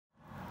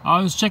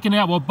I was checking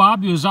out what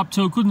Barbie was up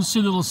to. I couldn't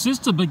see Little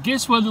Sister, but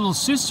guess where Little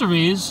Sister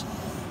is?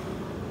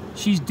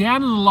 She's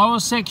down in the lower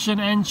section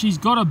and she's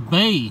got a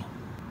bee.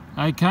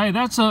 Okay,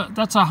 that's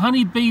a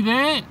honey bee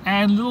there,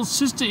 and Little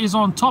Sister is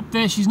on top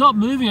there. She's not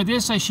moving. I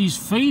dare say she's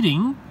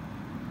feeding.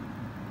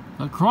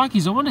 But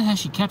crikeys, I wonder how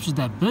she captured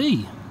that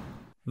bee.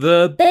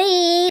 The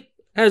beep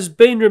has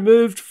been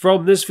removed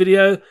from this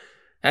video,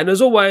 and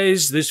as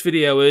always, this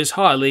video is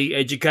highly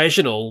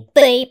educational.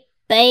 Beep,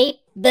 beep,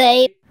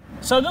 beep.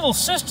 So Little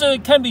Sister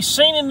can be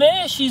seen in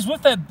there. She's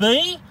with that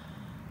bee.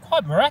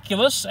 Quite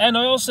miraculous. And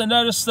I also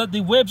noticed that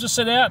the webs are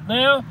set out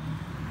now.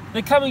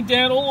 They're coming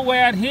down all the way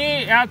out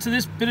here, out to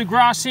this bit of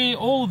grass here.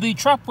 All the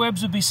trap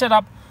webs will be set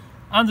up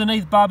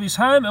underneath Barbie's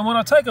home. And when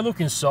I take a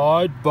look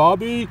inside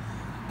Barbie,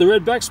 the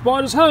Redback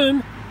Spider's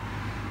home,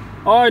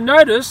 I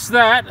noticed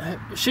that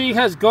she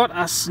has got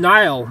a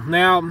snail.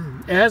 Now,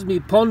 it has me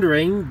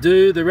pondering,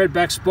 do the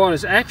Redback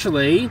Spiders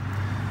actually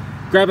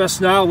grab a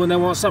snail when they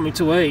want something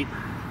to eat?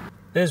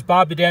 There's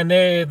Barbie down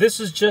there. This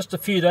is just a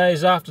few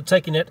days after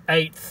taking that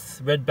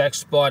 8th Redback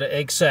Spider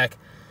egg sac.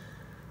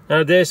 And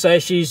I dare say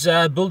she's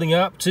building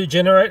up to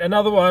generate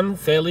another one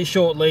fairly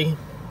shortly.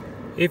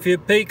 If you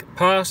peek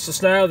past the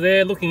snail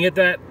there, looking at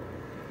that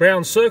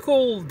round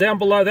circle, down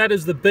below that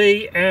is the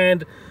bee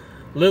and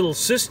Little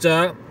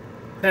Sister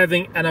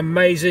having an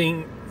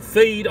amazing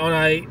feed on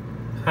a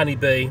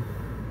honeybee.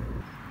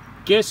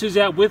 Guess who's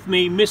out with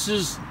me?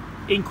 Mrs.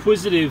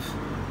 Inquisitive.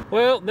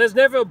 Well, there's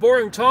never a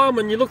boring time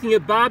when you're looking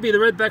at Barbie, the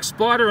Redback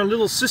Spider, and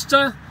Little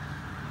Sister.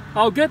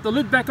 I'll get the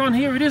lid back on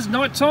here. It is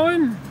night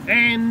time,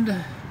 and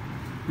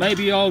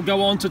maybe I'll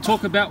go on to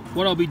talk about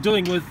what I'll be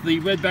doing with the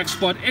Redback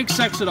Spider egg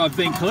sacs that I've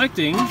been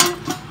collecting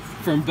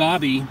from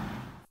Barbie.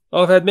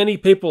 I've had many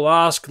people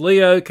ask,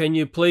 Leo, can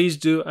you please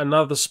do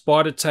another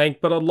spider tank?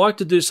 But I'd like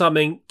to do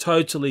something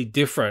totally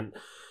different.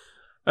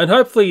 And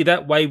hopefully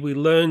that way we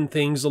learn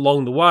things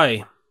along the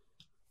way.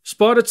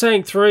 Spider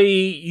Tank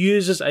 3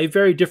 uses a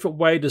very different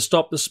way to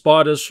stop the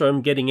spiders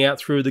from getting out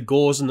through the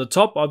gauze in the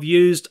top. I've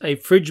used a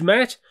fridge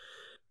mat,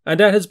 and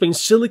that has been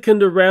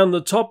siliconed around the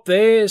top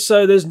there,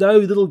 so there's no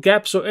little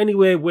gaps or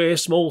anywhere where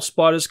small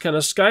spiders can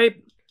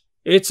escape.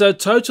 It's a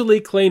totally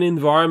clean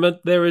environment.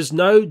 There is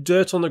no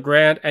dirt on the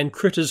ground and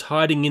critters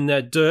hiding in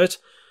that dirt.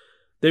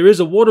 There is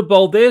a water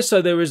bowl there,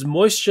 so there is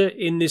moisture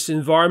in this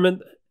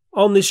environment.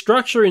 On the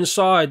structure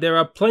inside, there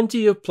are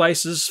plenty of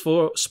places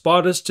for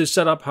spiders to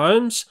set up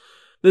homes.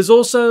 There's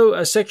also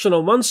a section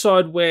on one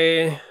side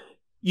where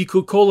you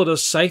could call it a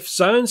safe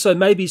zone, so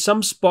maybe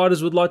some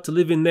spiders would like to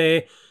live in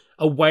there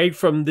away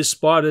from this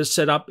spider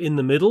set up in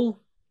the middle.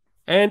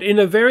 And in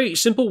a very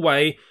simple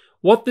way,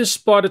 what this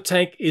spider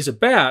tank is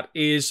about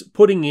is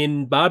putting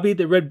in Barbie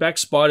the Redback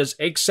Spider's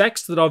egg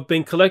sacs that I've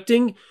been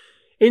collecting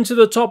into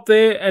the top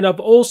there, and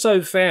I've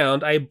also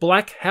found a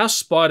black house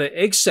spider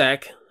egg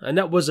sac, and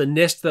that was a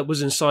nest that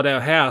was inside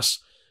our house.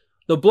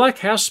 The black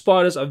house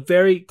spiders are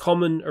very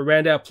common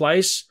around our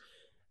place.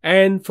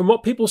 And from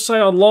what people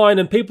say online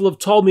and people have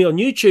told me on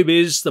YouTube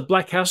is the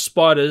black house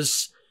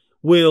spiders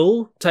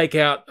will take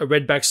out a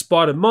redback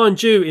spider.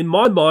 Mind you, in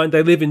my mind,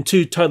 they live in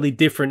two totally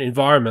different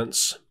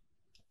environments.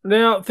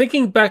 Now,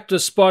 thinking back to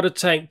Spider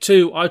Tank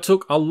 2, I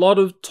took a lot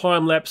of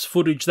time-lapse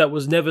footage that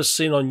was never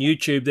seen on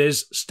YouTube.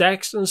 There's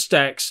stacks and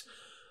stacks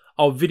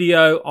of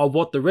video of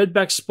what the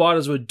redback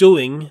spiders were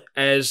doing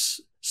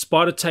as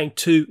Spider Tank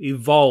 2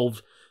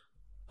 evolved.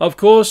 Of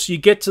course, you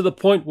get to the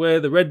point where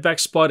the Redback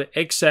Spider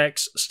egg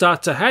sacs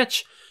start to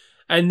hatch,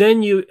 and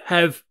then you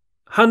have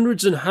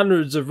hundreds and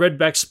hundreds of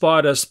Redback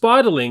Spider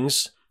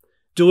spiderlings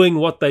doing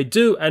what they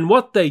do, and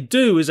what they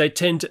do is they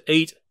tend to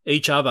eat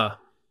each other.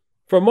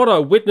 From what I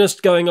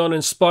witnessed going on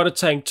in Spider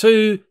Tank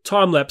 2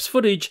 time-lapse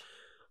footage,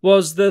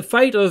 was the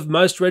fate of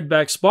most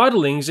Redback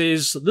Spiderlings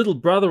is little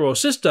brother or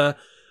sister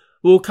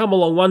will come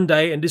along one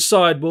day and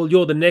decide, well,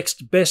 you're the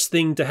next best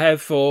thing to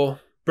have for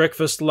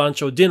breakfast,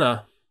 lunch, or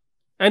dinner.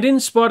 And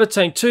in Spider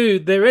Tank 2,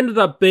 there ended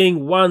up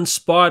being one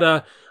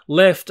spider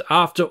left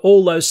after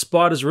all those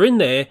spiders were in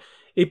there.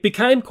 It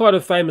became quite a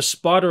famous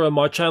spider on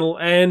my channel,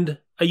 and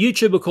a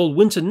YouTuber called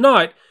Winter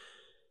Knight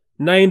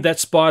named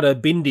that spider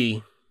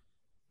Bindi.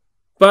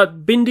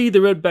 But Bindi the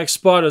Redback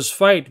Spider's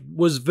fate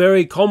was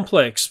very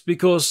complex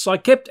because I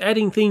kept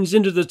adding things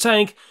into the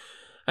tank,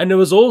 and there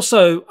was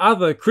also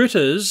other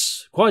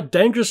critters, quite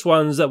dangerous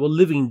ones, that were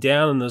living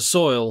down in the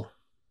soil.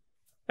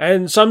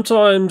 And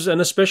sometimes,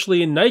 and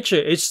especially in nature,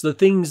 it's the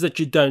things that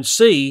you don't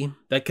see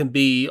that can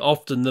be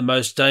often the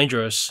most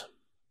dangerous.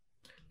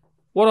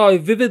 What I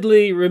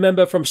vividly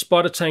remember from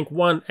Spider Tank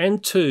 1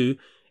 and 2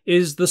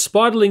 is the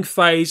spiderling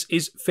phase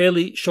is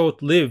fairly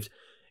short-lived.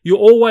 You're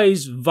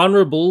always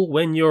vulnerable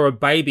when you're a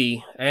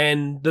baby,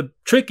 and the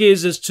trick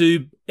is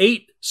to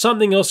eat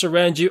something else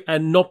around you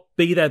and not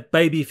be that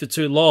baby for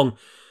too long.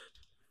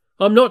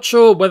 I'm not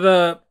sure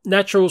whether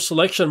natural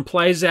selection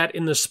plays out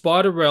in the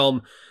spider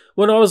realm.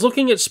 When I was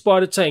looking at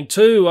Spider Tank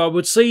 2, I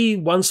would see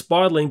one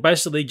spiderling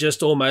basically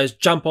just almost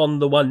jump on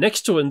the one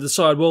next to it and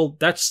decide, well,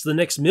 that's the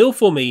next meal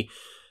for me.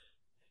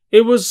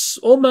 It was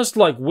almost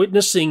like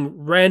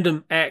witnessing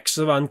random acts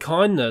of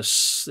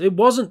unkindness. It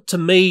wasn't to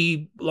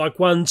me like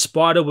one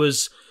spider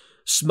was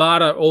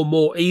smarter or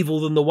more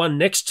evil than the one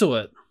next to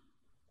it.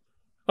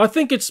 I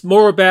think it's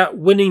more about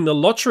winning the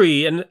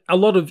lottery and a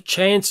lot of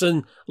chance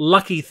and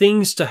lucky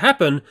things to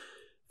happen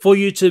for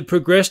you to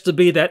progress to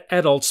be that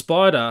adult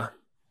spider.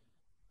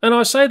 And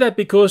I say that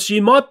because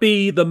you might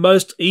be the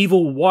most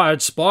evil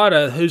wired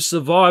spider who's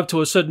survived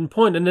to a certain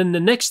point, and then the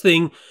next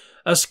thing,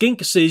 a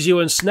skink sees you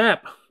and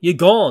snap, you're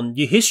gone,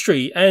 you're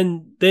history,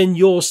 and then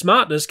your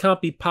smartness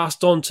can't be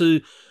passed on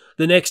to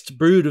the next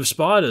brood of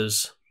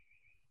spiders.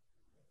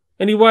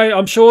 Anyway,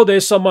 I'm sure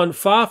there's someone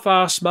far,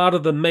 far smarter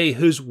than me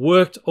who's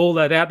worked all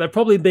that out. They've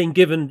probably been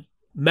given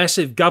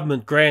massive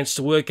government grants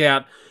to work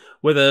out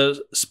whether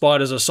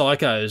spiders are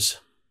psychos.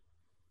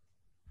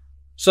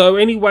 So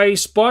anyway,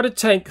 Spider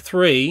Tank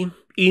 3,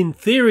 in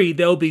theory,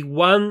 there'll be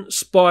one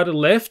spider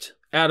left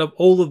out of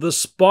all of the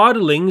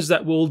spiderlings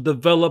that will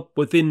develop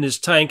within this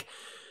tank.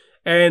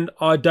 And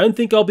I don't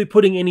think I'll be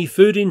putting any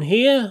food in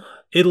here.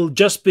 It'll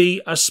just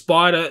be a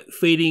spider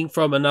feeding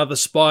from another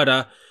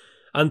spider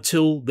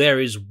until there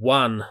is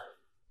one.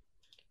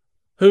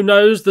 Who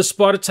knows, the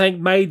spider tank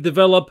may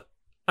develop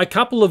a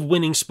couple of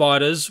winning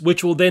spiders,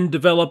 which will then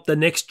develop the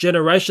next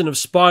generation of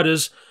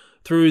spiders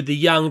through the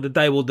young that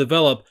they will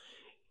develop.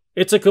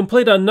 It's a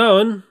complete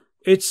unknown.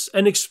 It's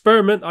an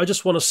experiment I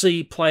just want to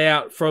see play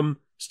out, from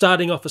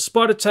starting off a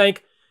spider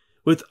tank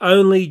with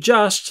only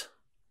just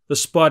the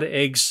spider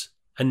eggs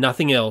and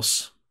nothing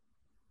else.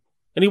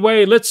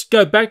 Anyway, let's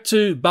go back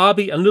to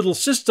Barbie and Little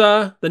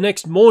Sister the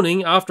next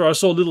morning after I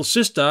saw Little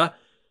Sister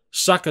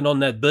sucking on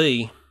that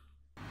bee.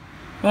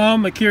 Well,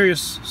 I'm a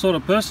curious sort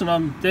of person. I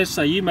dare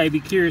say you may be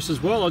curious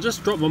as well. I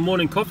just dropped my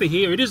morning coffee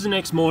here. It is the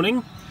next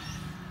morning.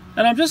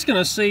 And I'm just going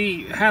to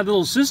see how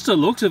Little Sister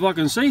looks, if I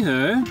can see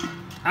her,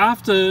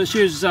 after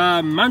she was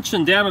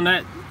munching down on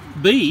that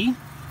bee.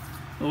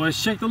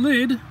 Always check the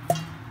lid.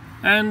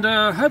 And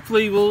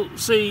hopefully we'll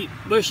see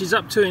where she's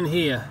up to in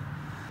here.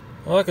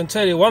 Well, I can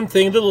tell you one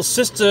thing. Little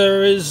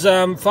Sister is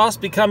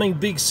fast becoming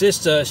Big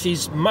Sister.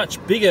 She's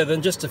much bigger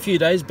than just a few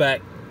days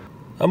back.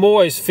 I'm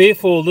always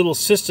fearful Little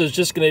Sister's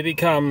just going to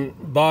become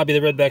Barbie the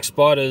Redback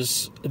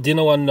Spider's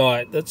dinner one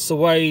night. That's the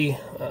way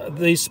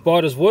these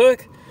spiders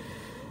work.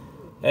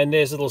 And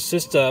there's Little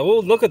Sister.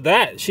 Well, look at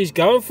that. She's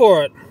going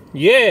for it.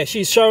 Yeah,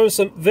 she's showing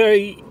some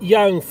very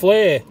young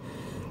flair.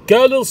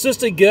 Go, Little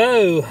Sister,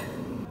 go.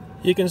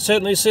 You can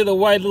certainly see the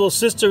way Little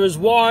Sister is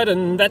wide,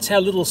 and that's how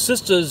Little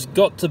Sister's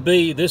got to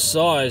be this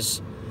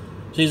size.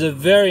 She's a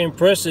very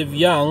impressive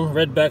young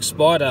redback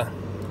spider.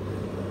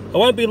 It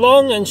won't be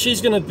long and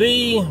she's going to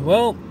be,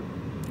 well,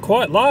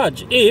 quite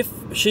large if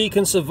she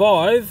can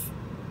survive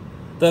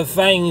the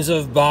fangs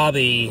of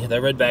Barbie, the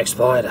redback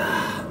spider.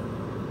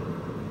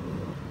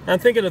 I'm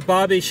thinking of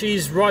Barbie,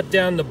 she's right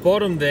down the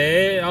bottom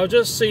there. I'll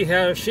just see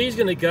how she's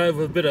going to go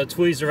with a bit of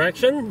tweezer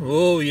action.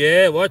 Oh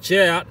yeah, watch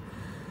out.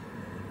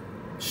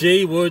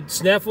 She would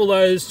snaffle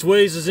those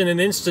tweezers in an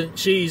instant.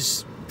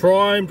 She's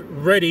primed,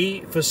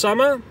 ready for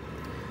summer.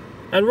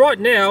 And right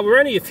now, we're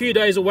only a few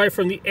days away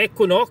from the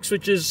Equinox,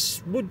 which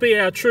would be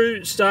our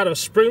true start of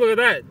spring. Look at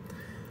that.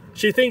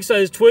 She thinks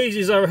those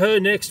tweezers are her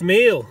next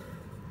meal.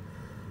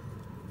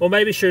 Or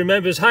maybe she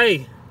remembers,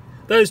 hey,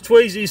 those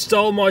tweezers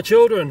stole my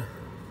children.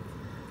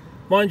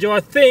 Mind you, I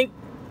think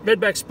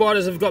redback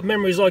spiders have got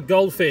memories like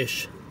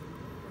goldfish.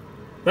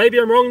 Maybe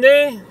I'm wrong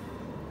there.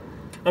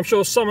 I'm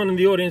sure someone in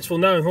the audience will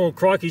know. Oh,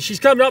 crikey, she's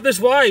coming up this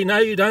way. No,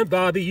 you don't,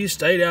 Barbie. You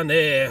stay down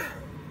there.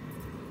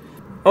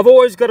 I've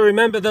always got to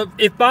remember that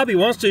if Barbie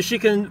wants to, she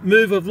can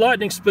move with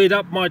lightning speed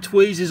up my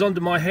tweezers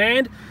onto my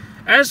hand.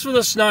 As for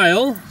the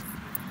snail,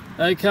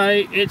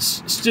 okay,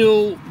 it's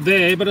still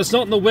there, but it's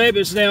not in the web.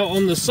 It's now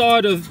on the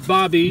side of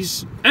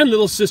Barbie's and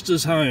Little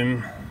Sister's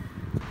home.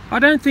 I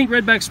don't think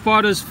redback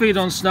spiders feed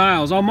on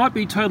snails. I might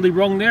be totally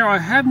wrong there. I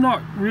have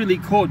not really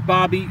caught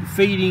Barbie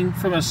feeding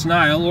from a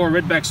snail or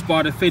a redback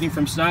spider feeding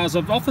from snails.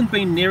 I've often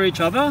been near each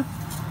other,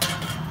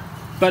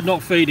 but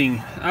not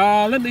feeding.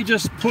 Let me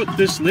just put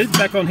this lid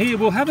back on here.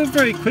 We'll have a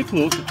very quick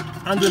look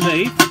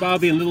underneath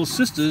Barbie and Little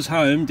Sister's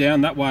home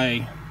down that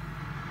way.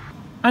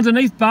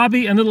 Underneath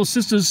Barbie and Little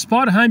Sister's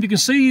spider home, you can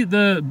see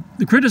the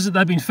critters that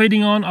they've been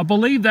feeding on. I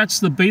believe that's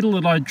the beetle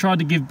that I tried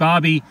to give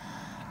Barbie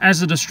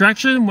as a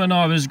distraction when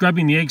I was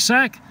grabbing the egg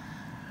sac.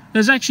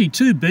 There's actually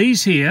two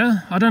bees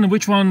here. I don't know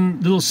which one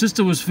Little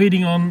Sister was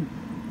feeding on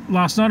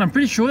last night. I'm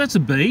pretty sure that's a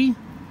bee.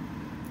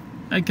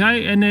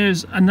 Okay, and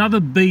there's another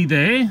bee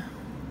there.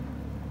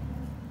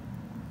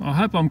 I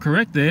hope I'm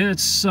correct there.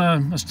 It's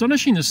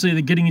astonishing to see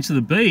they're getting into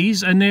the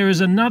bees. And there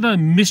is another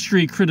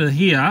mystery critter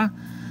here.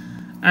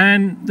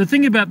 And the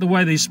thing about the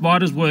way these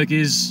spiders work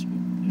is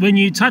when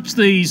you touch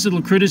these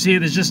little critters here,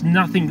 there's just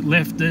nothing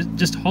left. They're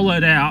just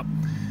hollowed out.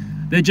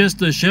 They're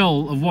just a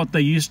shell of what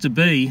they used to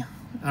be.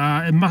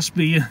 It must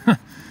be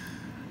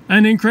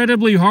an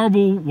incredibly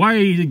horrible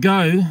way to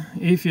go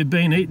if you've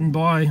been eaten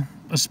by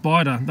a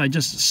spider. They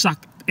just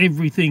suck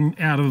everything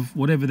out of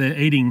whatever they're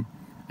eating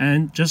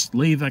and just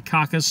leave a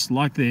carcass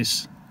like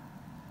this.